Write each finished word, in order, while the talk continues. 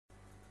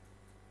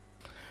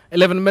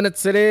11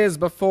 minutes it is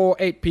before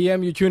 8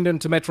 p.m. You tuned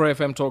into Metro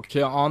FM Talk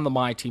here on the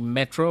mighty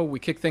Metro. We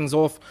kick things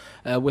off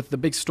with the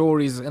big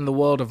stories in the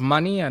world of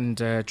money, and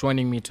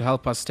joining me to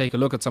help us take a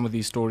look at some of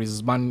these stories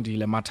is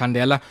Bandile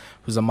Mathandela,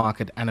 who's a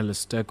market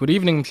analyst. Good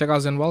evening,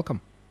 Mhlekazi, and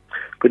welcome.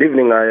 Good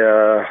evening.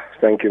 I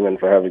thank you, man,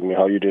 for having me.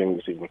 How are you doing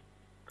this evening?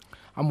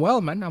 I'm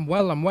well, man. I'm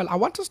well. I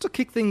want us to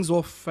kick things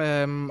off,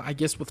 I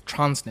guess, with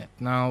Transnet.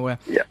 Now,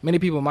 many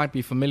people might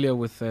be familiar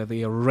with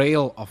the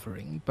rail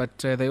offering, but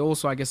they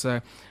also, I guess,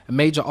 a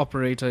major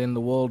operator in the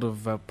world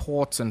of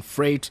ports and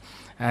freight,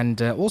 and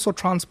also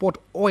transport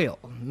oil.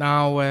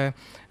 Now,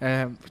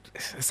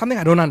 something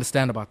I don't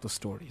understand about the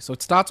story. So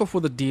it starts off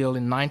with a deal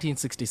in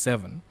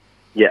 1967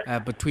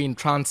 between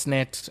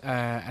Transnet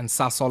and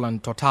Sasol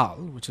and Total,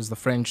 which is the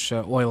French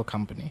oil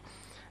company.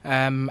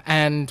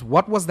 And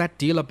what was that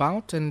deal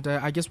about? And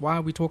I guess why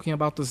are we talking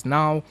about this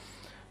now?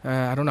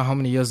 I don't know how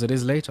many years it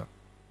is later.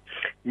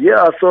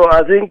 Yeah, so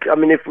I think,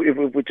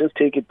 if we just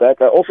take it back,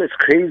 also it's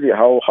crazy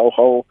how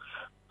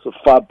so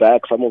far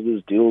back some of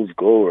these deals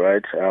go,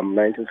 right?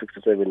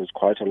 1967 is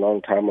quite a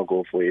long time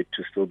ago for it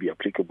to still be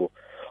applicable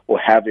or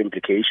have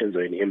implications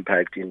or an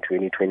impact in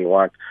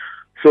 2021.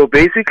 So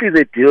basically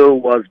the deal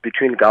was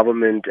between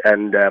government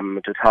and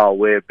Total,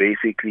 where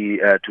basically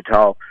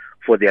Total,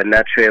 for their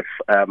Natref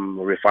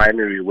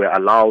refinery, were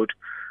allowed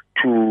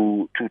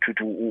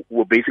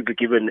were basically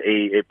given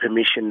a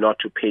permission not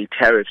to pay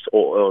tariffs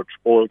or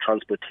oil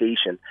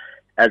transportation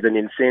as an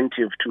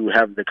incentive to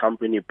have the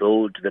company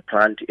build the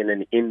plant in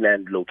an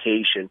inland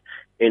location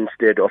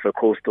instead of a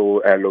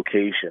coastal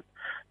location.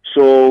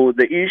 So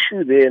the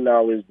issue there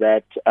now is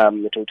that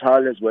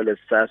Total as well as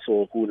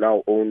Sasol, who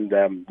now own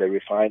the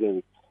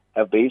refinery,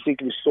 have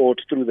basically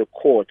sought through the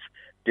courts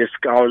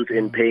discounts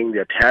in paying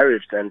their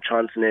tariffs, and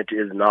Transnet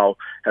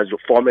has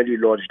formally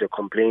lodged a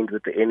complaint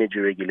with the energy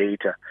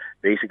regulator,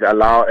 basically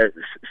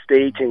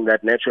stating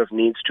that Natref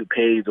needs to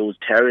pay those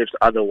tariffs,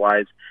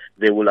 otherwise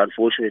they will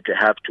unfortunately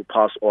have to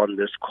pass on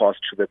this cost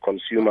to the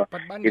consumer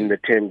in the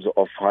terms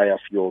of higher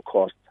fuel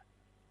costs.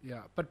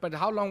 Yeah, but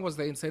how long was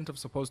the incentive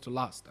supposed to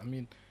last? I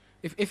mean,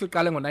 if you're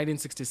calling on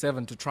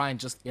 1967 to try and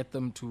just get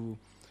them to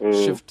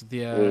shift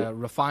their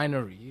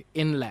refinery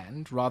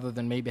inland rather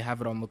than maybe have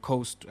it on the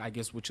coast, I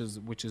guess, which is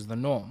the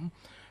norm.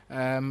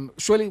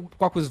 Surely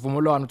Kwakwa's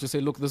Vumulano to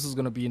say, look, this is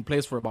going to be in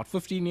place for about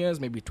 15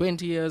 years, maybe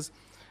 20 years,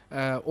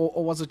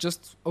 or was it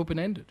just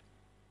open-ended?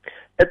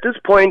 At this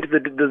point, there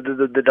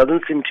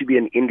doesn't seem to be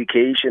an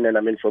indication,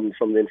 and from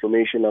the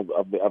information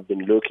I've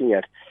been looking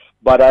at.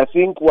 But I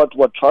think what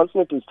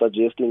Transnet is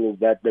suggesting is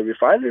that the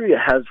refinery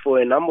has, for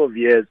a number of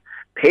years,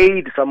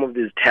 paid some of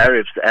these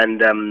tariffs,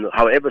 and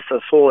however,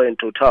 Sasol and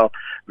Total,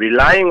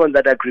 relying on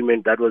that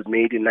agreement that was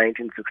made in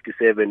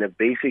 1967, have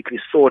basically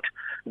sought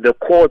the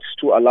courts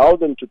to allow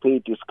them to pay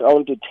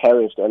discounted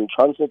tariffs, and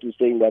Transnet is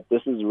saying that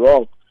this is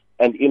wrong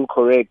and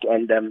incorrect,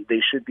 and they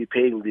should be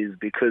paying these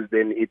because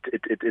then it's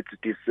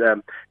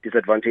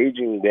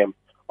disadvantaging them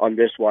on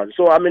this one.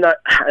 So, I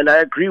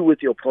agree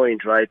with your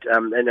point, right?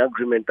 An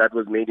agreement that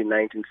was made in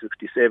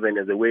 1967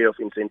 as a way of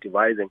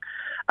incentivizing.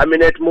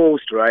 At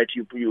most, right,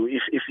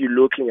 if you're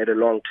looking at a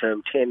long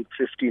term, 10,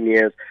 15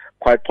 years,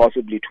 quite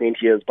possibly 20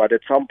 years, but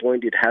at some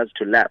point it has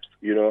to lapse,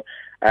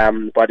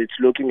 but it's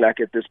looking like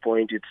at this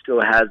point it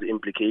still has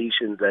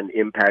implications and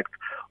impact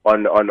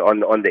on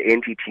the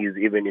entities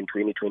even in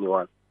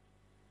 2021.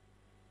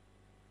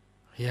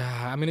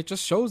 Yeah, it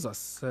just shows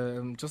us,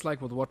 just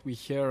like with what we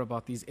hear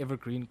about these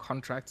evergreen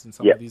contracts and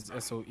some of these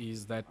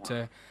SOEs,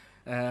 that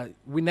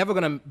we're never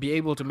going to be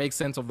able to make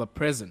sense of the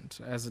present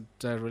as it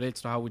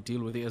relates to how we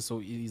deal with the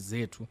SOEs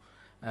zetu,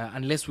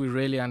 unless we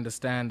really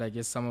understand, I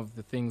guess, some of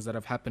the things that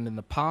have happened in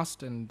the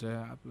past, and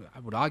I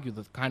would argue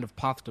the kind of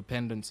path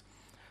dependence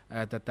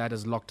that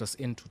has locked us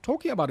into.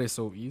 Talking about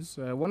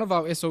SOEs, one of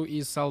our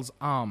SOEs sells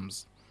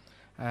arms,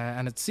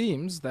 and it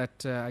seems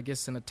that, I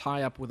guess, in a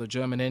tie-up with a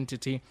German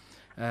entity,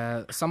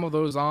 some of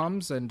those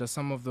arms and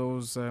some of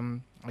those,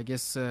 I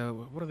guess,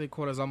 what do they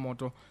call as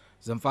Amoto?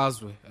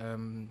 Zemfazwe,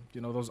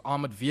 those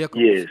armored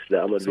vehicles. Yes,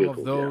 the armored vehicles.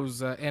 Some of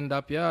those end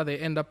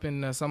up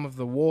in some of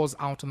the wars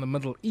out in the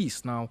Middle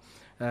East. Now,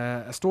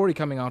 a story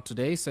coming out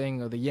today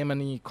saying the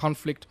Yemeni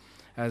conflict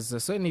has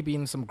certainly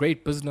been some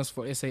great business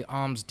for SA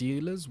arms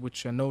dealers,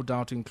 which no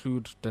doubt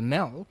include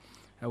Danel,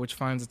 which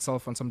finds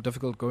itself on some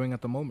difficult going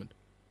at the moment.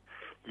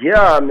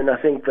 Yeah,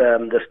 I think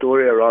the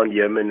story around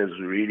Yemen is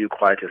really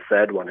quite a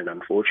sad one, an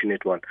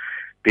unfortunate one,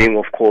 being,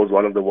 of course,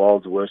 one of the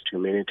world's worst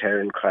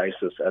humanitarian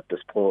crises at this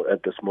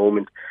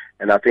moment.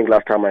 And I think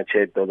last time I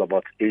checked, there was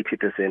about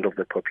 80% of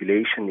the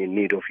population in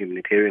need of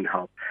humanitarian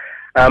help.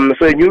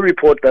 So a new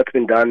report that's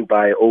been done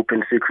by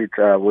Open Secrets,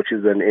 which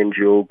is an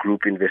NGO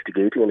group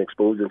investigating and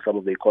exposing some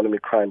of the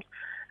economic crimes,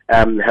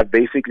 have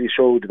basically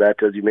showed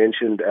that, as you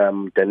mentioned,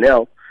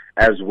 Danel,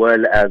 as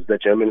well as the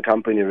German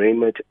company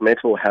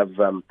Rheinmetall, have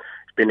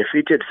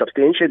benefited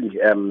substantially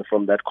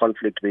from that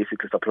conflict,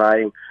 basically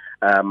supplying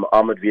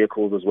armored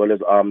vehicles as well as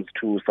arms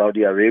to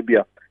Saudi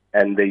Arabia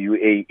and the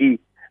UAE.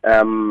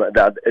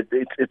 that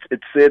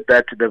it's said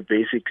that they've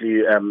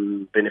basically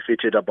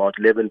benefited about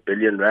 11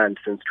 billion rand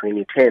since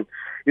 2010.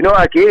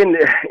 Again,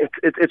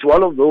 it's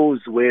one of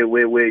those where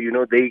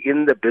they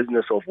in the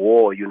business of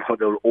war.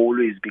 There'll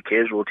always be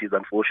casualties,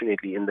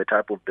 unfortunately, in the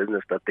type of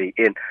business that they're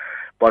in.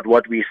 But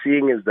what we're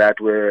seeing is that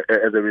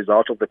as a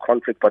result of the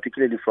conflict,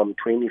 particularly from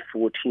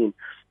 2014,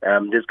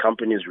 these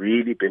companies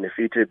really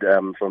benefited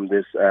from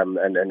this, and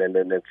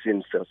it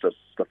seems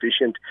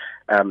sufficient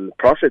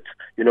profits.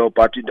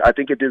 But I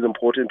think it is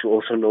important to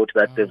also note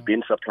that they've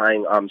been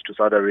supplying arms to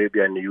Saudi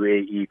Arabia and the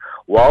UAE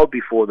well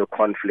before the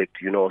conflict.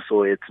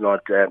 So it's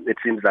not. It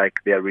seems like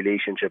their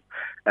relationship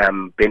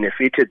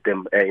benefited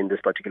them in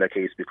this particular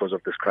case because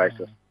of this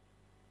crisis.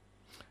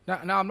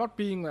 Now, I'm not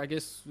being, I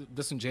guess,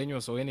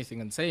 disingenuous or anything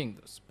in saying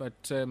this,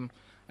 but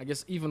I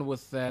guess even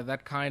with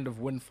that kind of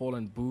windfall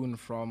and boon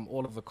from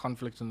all of the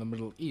conflict in the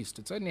Middle East,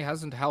 it certainly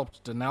hasn't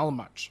helped Denel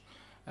much,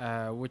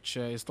 which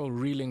is still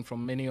reeling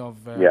from many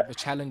of the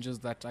challenges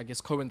that, I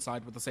guess,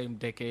 coincide with the same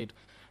decade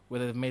where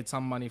they've made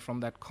some money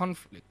from that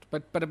conflict.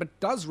 But it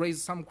does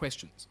raise some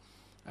questions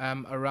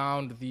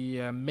around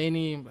the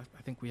many,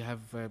 I think we have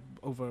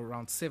over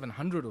around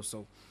 700 or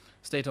so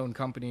state-owned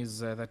companies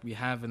that we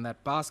have in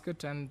that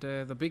basket. And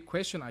the big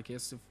question, I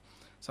guess, if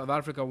South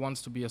Africa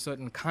wants to be a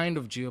certain kind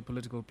of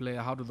geopolitical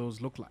player, how do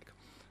those look like?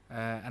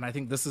 And I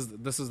think this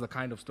is the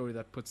kind of story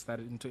that puts that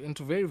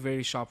into very,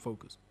 very sharp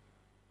focus.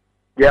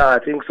 Yeah, I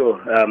think so.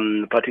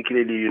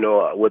 Particularly,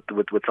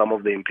 with some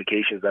of the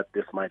implications that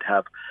this might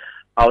have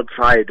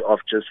outside of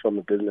just from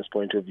a business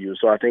point of view.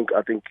 So I think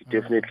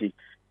definitely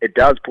it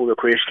does pull a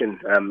question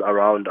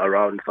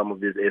around some of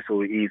these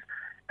SOEs.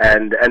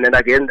 And then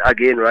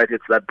again, right,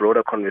 it's that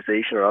broader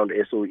conversation around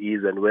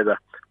SOEs and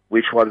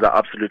which ones are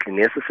absolutely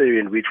necessary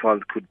and which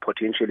ones could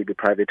potentially be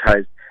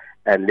privatized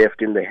and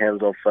left in the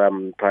hands of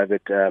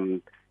private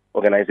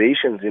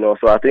organizations.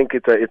 So I think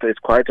it's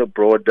quite a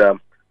broad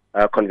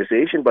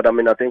conversation. But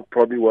I think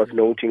probably worth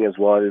noting as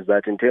well is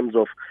that in terms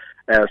of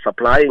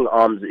supplying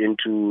arms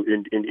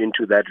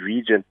into that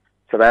region,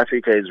 South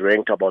Africa is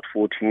ranked about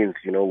 14th,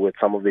 with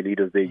some of the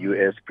leaders there,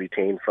 US,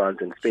 Britain, France,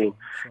 and Spain.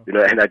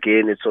 Sure. And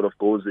again, it sort of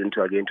goes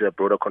into a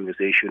broader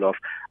conversation of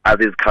are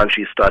these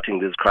countries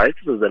starting these crises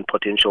and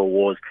potential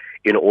wars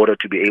in order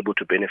to be able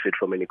to benefit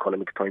from an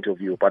economic point of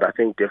view. But I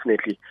think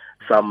definitely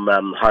some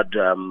hard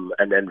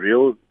and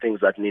real things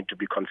that need to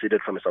be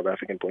considered from a South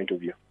African point of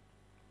view.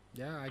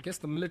 Yeah, I guess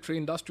the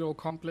military-industrial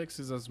complex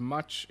is as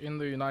much in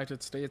the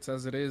United States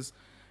as it is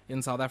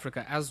in South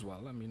Africa as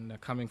well. I mean,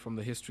 coming from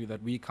the history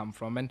that we come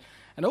from. And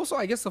also,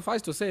 I guess,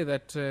 suffice to say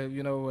that,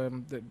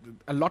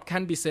 a lot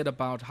can be said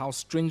about how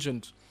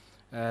stringent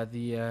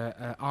the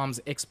arms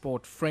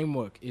export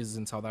framework is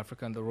in South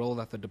Africa and the role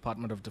that the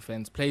Department of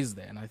Defense plays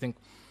there. And I think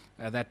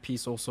that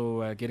piece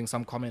also getting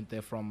some comment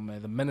there from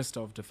the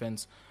Minister of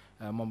Defense,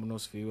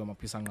 Momonosviwe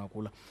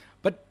Mapisangakula.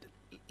 But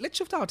let's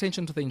shift our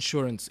attention to the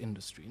insurance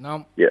industry.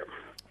 Now,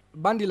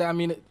 Bandile, I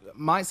mean,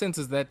 my sense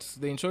is that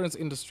the insurance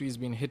industry has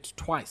been hit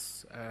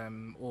twice,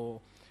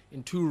 or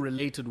in two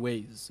related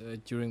ways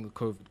during the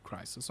COVID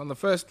crisis. On the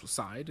first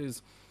side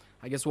is,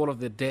 I guess, all of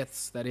the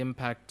deaths that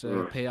impact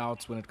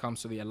payouts when it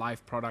comes to their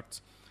life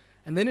products.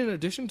 And then in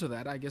addition to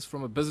that, I guess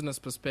from a business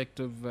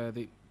perspective,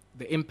 the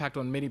impact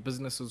on many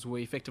businesses who were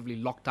effectively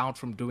locked out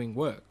from doing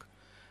work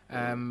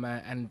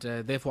and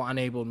therefore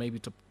unable maybe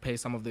to pay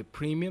some of their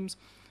premiums.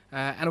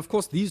 And of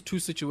course, these two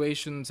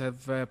situations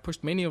have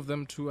pushed many of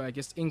them to, I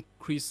guess,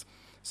 increase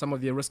some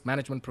of their risk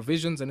management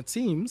provisions. And it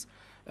seems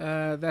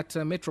that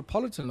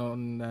Metropolitan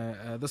on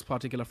this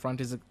particular front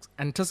is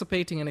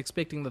anticipating and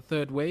expecting the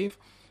third wave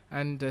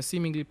and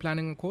seemingly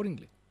planning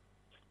accordingly.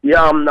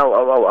 Yeah,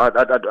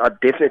 I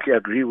definitely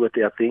agree with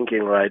their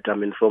thinking, right? I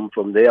mean,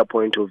 from their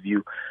point of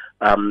view,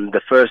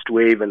 the first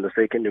wave and the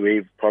second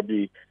wave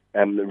probably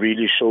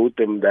really showed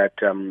them that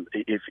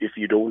if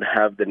you don't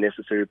have the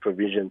necessary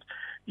provisions,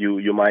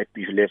 you might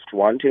be left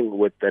wanting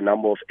with the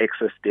number of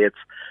excess deaths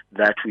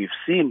that we've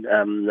seen.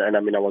 And I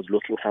mean, I was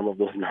looking at some of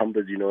those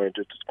numbers,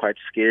 it's quite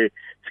scary,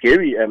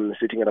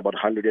 sitting at about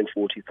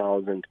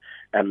 140,000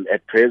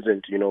 at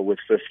present, with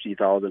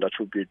 50,000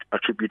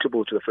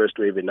 attributable to the first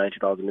wave and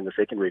 90,000 in the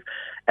second wave.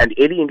 And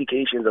early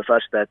indications are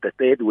such that the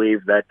third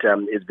wave that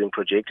is being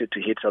projected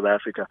to hit South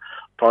Africa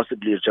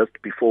possibly is just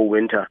before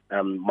winter,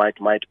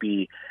 might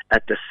be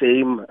at the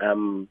same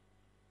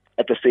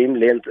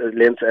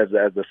length as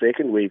the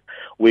second wave,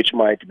 which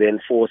might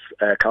then force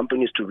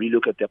companies to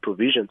relook at their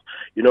provisions.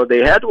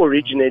 They had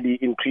originally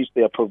increased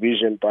their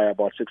provision by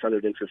about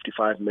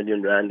 655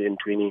 million rand in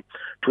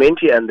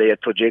 2020, and they had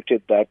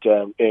projected that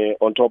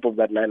on top of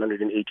that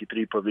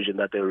 983 provision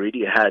that they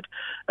already had,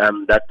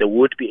 that they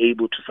would be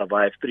able to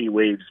survive three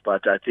waves.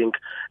 But I think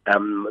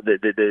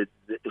the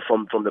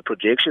from the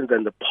projections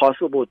and the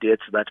possible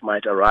debts that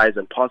might arise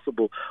and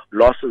possible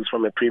losses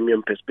from a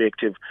premium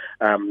perspective,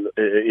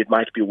 it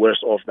might be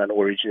worse off than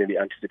originally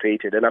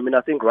anticipated. And I mean,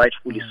 I think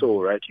rightfully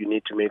so, right? You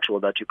need to make sure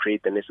that you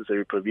create the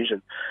necessary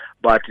provision.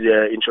 But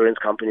insurance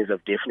companies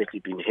have definitely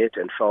been hit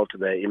and felt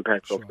the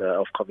impacts of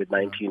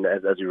COVID-19,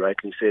 as you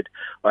rightly said,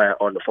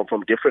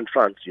 from different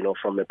fronts,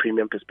 from a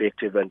premium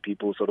perspective and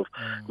people sort of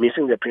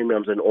missing their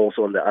premiums, and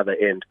also on the other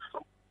end,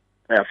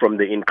 from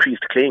the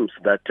increased claims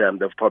that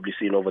they've probably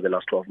seen over the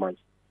last 12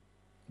 months.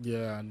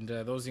 Yeah, and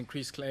those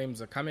increased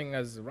claims are coming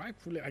as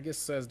rightfully, I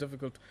guess, as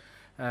difficult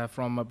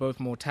from both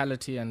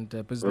mortality and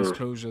business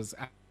closures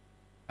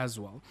as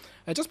well.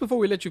 Just before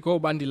we let you go,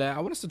 Bandile, I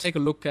want us to take a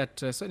look at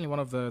certainly one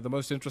of the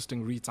most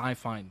interesting REITs I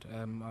find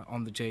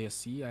on the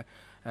JSE,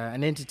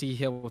 an entity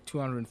here with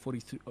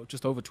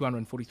just over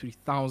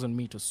 243,000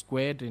 meters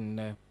squared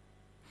in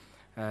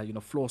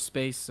floor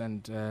space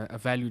and a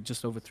value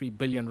just over 3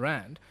 billion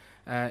rand.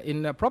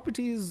 In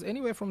properties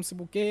anywhere from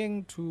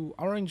Sebokeng to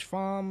Orange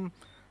Farm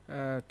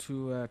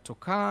to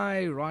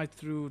Tokai, right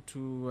through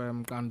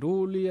to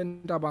Ganduli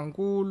and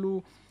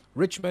Dabankulu,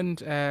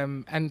 Richmond,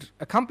 and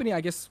a company,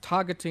 I guess,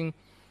 targeting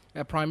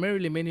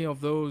primarily many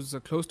of those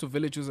close to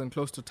villages and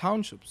close to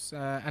townships.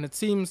 And it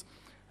seems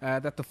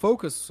that the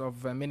focus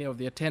of many of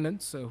their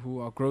tenants who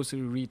are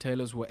grocery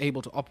retailers who were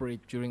able to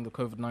operate during the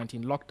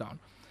COVID-19 lockdown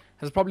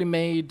has probably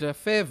made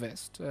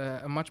Fairvest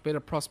a much better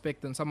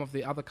prospect than some of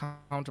the other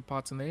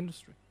counterparts in the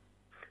industry.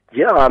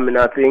 Yeah, I mean,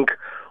 I think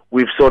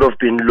we've sort of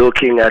been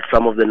looking at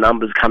some of the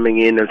numbers coming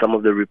in and some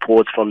of the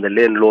reports from the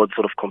landlords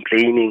sort of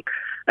complaining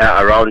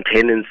around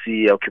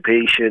tenancy,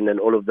 occupation,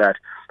 and all of that.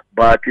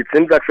 But it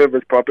seems like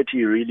Fairvest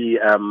property really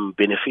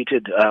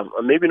benefited,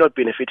 maybe not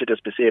benefited as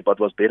per se,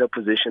 but was better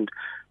positioned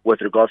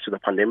with regards to the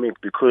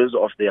pandemic because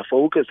of their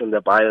focus and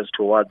their bias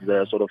towards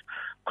the sort of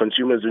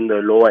consumers in the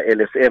lower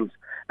LSMs.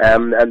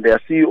 And their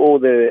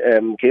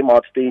CEO came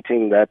out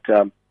stating that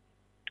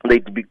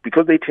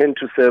because they tend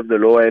to serve the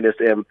lower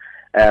LSM,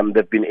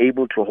 they've been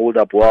able to hold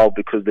up well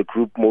because the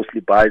group mostly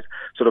buys,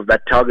 sort of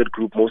that target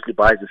group mostly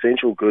buys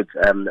essential goods.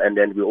 And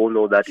then we all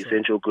know that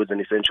essential goods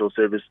and essential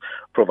service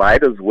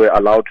providers were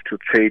allowed to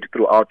trade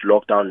throughout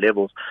lockdown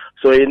levels.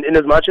 So in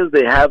as much as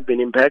they have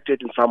been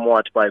impacted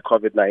somewhat by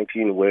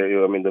COVID-19,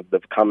 where, I mean,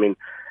 they've come in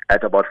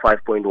at about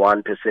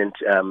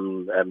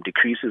 5.1%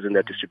 decreases in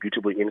their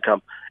distributable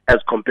income as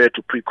compared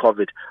to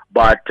pre-COVID.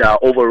 But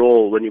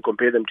overall, when you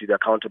compare them to their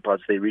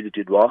counterparts, they really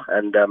did well.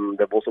 And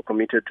they've also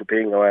committed to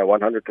paying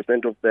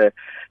 100% of the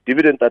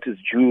dividend that is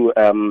due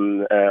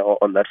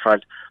on that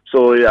front.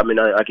 So, I mean,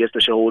 I guess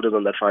the shareholders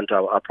on that front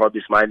are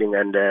probably smiling.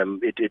 And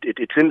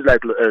it seems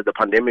like the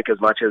pandemic,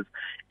 as much as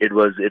it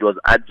was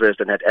adverse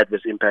and had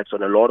adverse impacts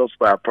on a lot of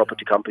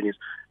property companies,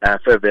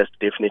 Fairvest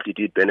definitely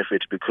did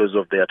benefit because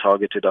of their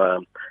targeted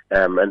and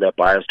their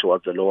bias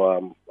towards the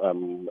lower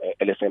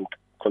LSM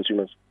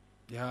consumers.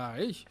 Yeah,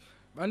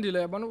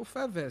 Bandile yabona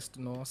uFairvest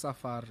no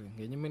Safari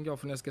ngenye imini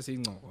kuyofuna sike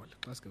siyincokole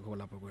xa singekho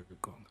lapha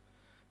kweqonga.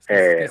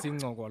 Sike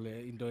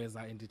siyincokole into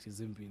eza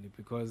entities zimbini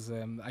because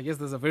I guess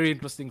there's a very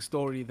interesting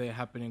story there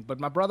happening. But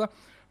my brother,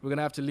 we're going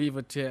to have to leave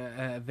it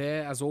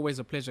there. As always,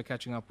 a pleasure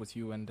catching up with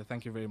you, and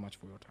thank you very much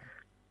for your time.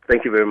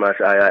 Thank you very much.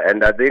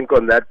 And I think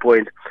on that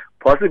point,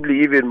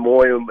 possibly even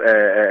more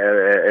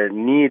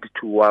need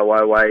to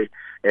why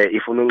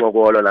if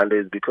unungqokolo lando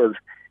is because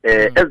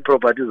as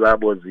properties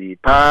zabo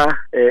zipha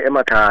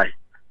emakhaya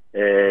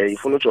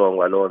ifuna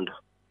ujongwa lonto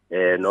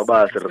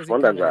noba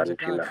siresponda njani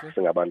thina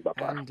singabantu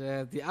bapha. And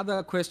the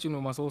other question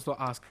we must also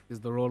ask is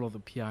the role of the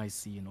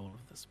PIC in all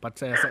of this. But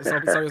so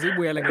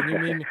sibuyele ngenye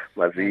imini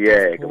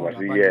maziyeke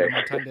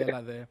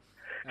Mathandela there.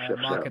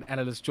 Market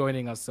analyst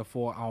joining us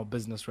for our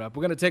business wrap.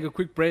 We're going to take a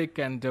quick break,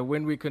 and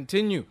when we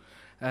continue,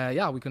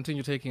 we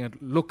continue taking a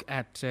look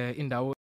at Indawo.